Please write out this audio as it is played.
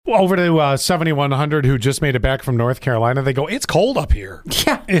over to 7100 who just made it back from North Carolina. They go, it's cold up here.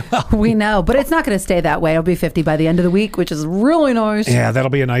 Yeah, we know. But it's not going to stay that way. It'll be 50 by the end of the week, which is really nice. Yeah, that'll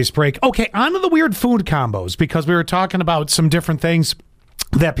be a nice break. Okay, on to the weird food combos, because we were talking about some different things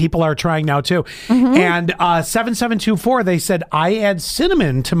that people are trying now too. And 7724, they said, I add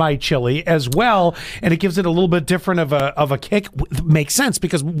cinnamon to my chili as well, and it gives it a little bit different of a kick. Makes sense,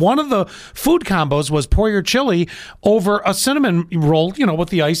 because one of the food combos was pour your chili over a cinnamon roll, with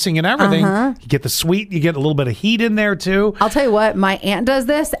the icing and everything. You get the sweet, you get a little bit of heat in there too. I'll tell you what, my aunt does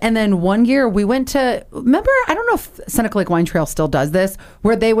this, and then one year we went to, remember, I don't know if Seneca Lake Wine Trail still does this,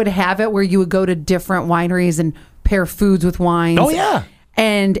 where they would have it where you would go to different wineries and pair foods with wines. Oh, yeah.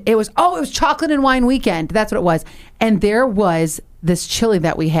 And it was chocolate and wine weekend. That's what it was. And there was this chili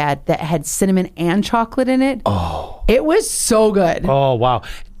that we had that had cinnamon and chocolate in it. Oh. It was so good. Oh, wow.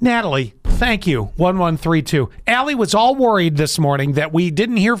 Natalie, thank you. 1132. Allie was all worried this morning that we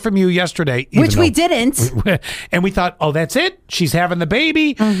didn't hear from you yesterday. Which we didn't. And we thought, oh, that's it. She's having the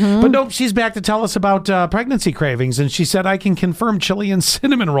baby. But nope, she's back to tell us about pregnancy cravings. And she said, I can confirm chili and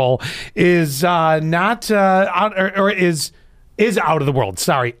cinnamon roll is not out, or is out of the world.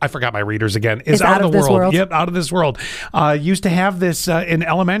 Sorry, I forgot my readers again. Is out of the world. Yep, out of this world. Used to have this in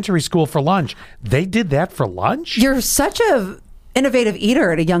elementary school for lunch. They did that for lunch? You're such a innovative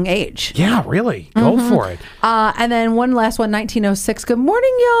eater at a young age. Yeah, really. Go for it. And then one last one, 1906. Good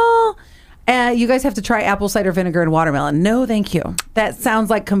morning, y'all. You guys have to try apple cider vinegar and watermelon. No, thank you. That sounds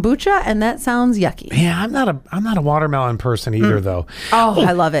like kombucha, and that sounds yucky. Yeah, I'm not a watermelon person either, though. Oh,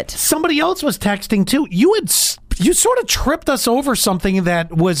 I love it. Somebody else was texting too. You sort of tripped us over something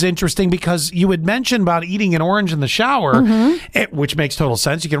that was interesting, because you had mentioned about eating an orange in the shower, which makes total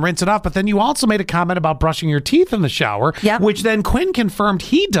sense. You can rinse it off. But then you also made a comment about brushing your teeth in the shower, which then Quinn confirmed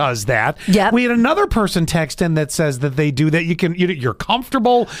he does that. Yep. We had another person text in that says that they do that. You're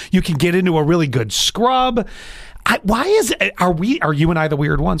comfortable. You can get into a really good scrub. Are you and I the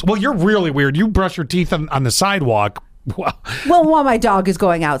weird ones? Well, you're really weird. You brush your teeth on the sidewalk. Well, while my dog is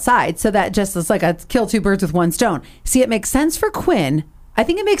going outside, so that just is like a kill two birds with one stone. See, it makes sense for Quinn. I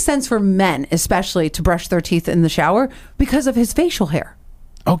think it makes sense for men, especially, to brush their teeth in the shower because of his facial hair.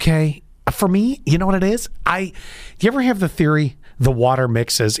 Okay. For me, you know what it is? Do you ever have the theory the water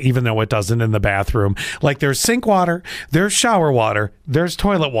mixes, even though it doesn't in the bathroom? Like, there's sink water, there's shower water, there's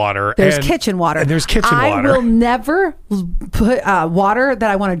toilet water, there's kitchen water. And there's kitchen water. I will never put water that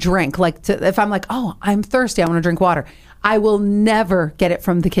I want to drink. If I'm like, oh, I'm thirsty, I want to drink water, I will never get it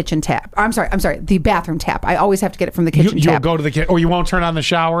from the kitchen tap. I'm sorry, the bathroom tap. I always have to get it from the kitchen tap. You'll go to the kitchen, or you won't turn on the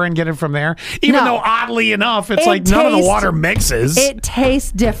shower and get it from there? Even though, oddly enough, it's like none of the water mixes. It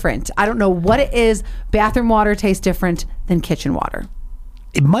tastes different. I don't know what it is. Bathroom water tastes different than kitchen water.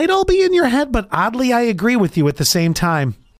 It might all be in your head, but oddly, I agree with you at the same time.